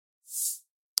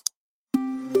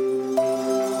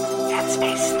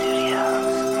Headspace Studios.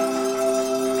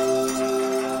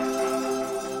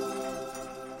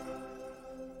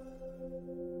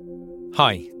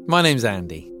 Hi, my name's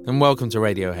Andy, and welcome to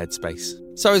Radio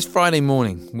Headspace. So it's Friday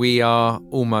morning. We are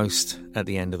almost at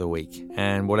the end of the week,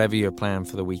 and whatever your plan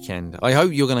for the weekend, I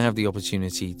hope you're going to have the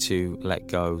opportunity to let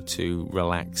go, to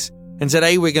relax. And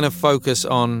today we're going to focus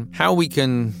on how we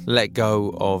can let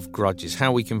go of grudges,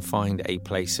 how we can find a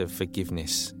place of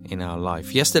forgiveness in our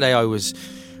life. Yesterday I was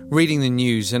reading the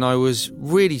news and I was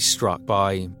really struck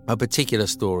by a particular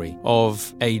story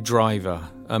of a driver,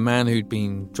 a man who'd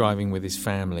been driving with his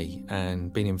family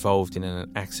and been involved in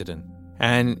an accident.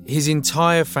 And his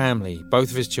entire family,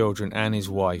 both of his children and his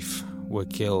wife, were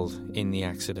killed in the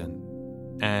accident.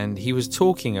 And he was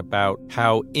talking about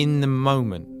how in the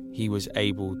moment he was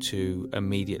able to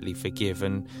immediately forgive.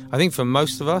 And I think for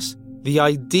most of us, the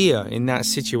idea in that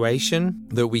situation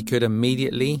that we could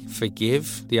immediately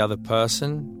forgive the other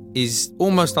person is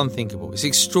almost unthinkable. It's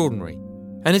extraordinary.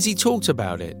 And as he talked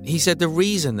about it, he said the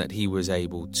reason that he was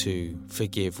able to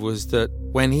forgive was that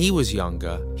when he was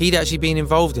younger, he'd actually been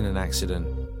involved in an accident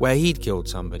where he'd killed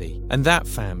somebody, and that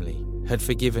family had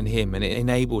forgiven him, and it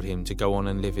enabled him to go on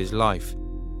and live his life.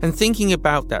 And thinking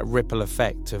about that ripple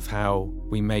effect of how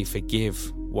we may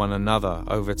forgive one another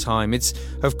over time,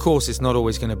 of course it's not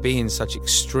always going to be in such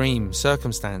extreme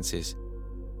circumstances.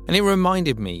 And it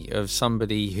reminded me of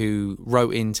somebody who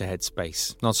wrote into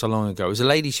Headspace not so long ago. It was a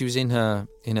lady, she was in her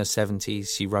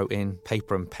 70s. She wrote in,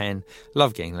 paper and pen.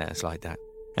 Love getting letters like that.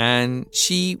 And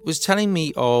she was telling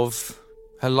me of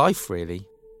her life, really.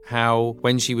 How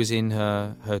when she was in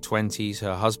her 20s,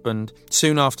 her husband,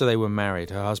 soon after they were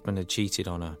married, her husband had cheated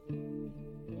on her.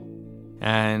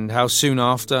 And how soon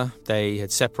after they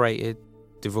had separated,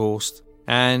 divorced.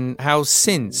 And how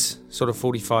since sort of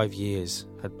 45 years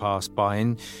had passed by.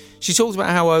 And she talked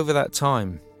about how over that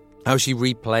time, how she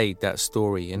replayed that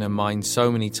story in her mind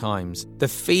so many times. The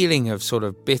feeling of sort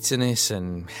of bitterness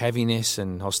and heaviness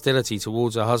and hostility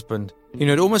towards her husband,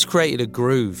 it almost created a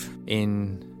groove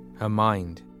in her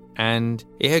mind. And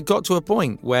it had got to a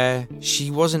point where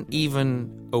she wasn't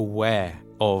even aware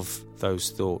of those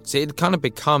thoughts. It had kind of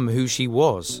become who she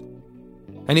was.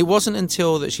 And it wasn't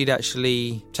until that she'd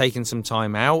actually taken some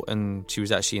time out, and she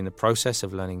was actually in the process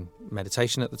of learning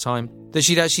meditation at the time, that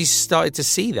she'd actually started to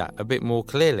see that a bit more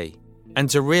clearly and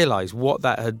to realize what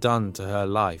that had done to her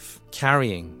life,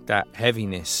 carrying that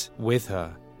heaviness with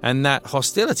her and that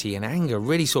hostility and anger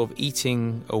really sort of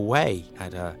eating away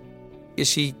at her. As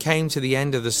she came to the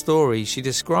end of the story, she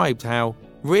described how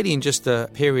really in just a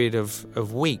period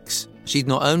of weeks, she'd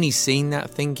not only seen that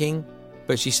thinking,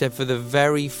 but she said for the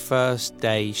very first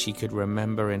day she could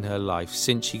remember in her life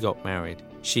since she got married,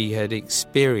 she had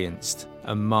experienced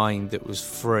a mind that was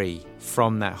free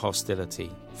from that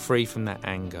hostility, free from that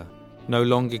anger, no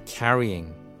longer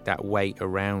carrying that weight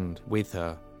around with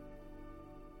her.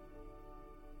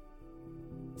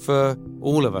 For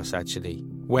all of us, actually,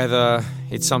 whether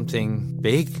it's something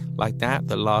big like that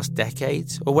lasts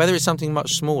decades, or whether it's something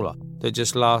much smaller that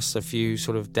just lasts a few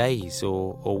sort of days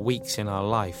or weeks in our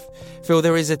life, I feel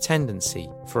there is a tendency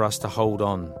for us to hold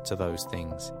on to those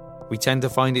things. We tend to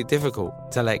find it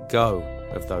difficult to let go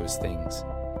of those things.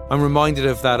 I'm reminded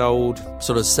of that old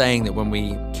sort of saying that when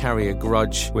we carry a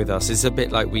grudge with us, it's a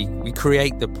bit like we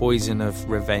create the poison of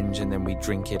revenge and then we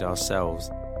drink it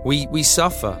ourselves. We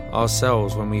suffer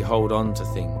ourselves when we hold on to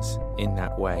things in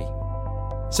that way.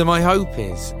 So my hope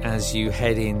is, as you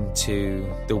head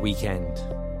into the weekend,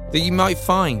 that you might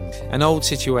find an old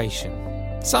situation,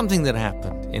 something that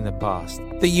happened in the past,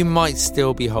 that you might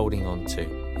still be holding on to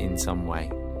in some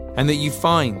way, and that you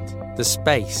find the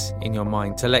space in your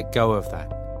mind to let go of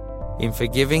that. In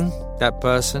forgiving that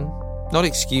person, not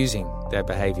excusing their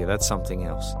behavior, that's something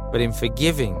else, but in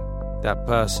forgiving that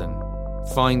person,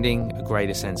 finding a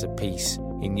greater sense of peace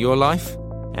in your life,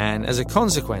 and as a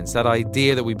consequence, that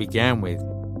idea that we began with,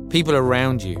 people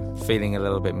around you feeling a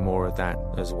little bit more of that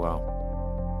as well.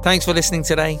 Thanks for listening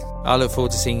today. I look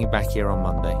forward to seeing you back here on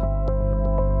Monday.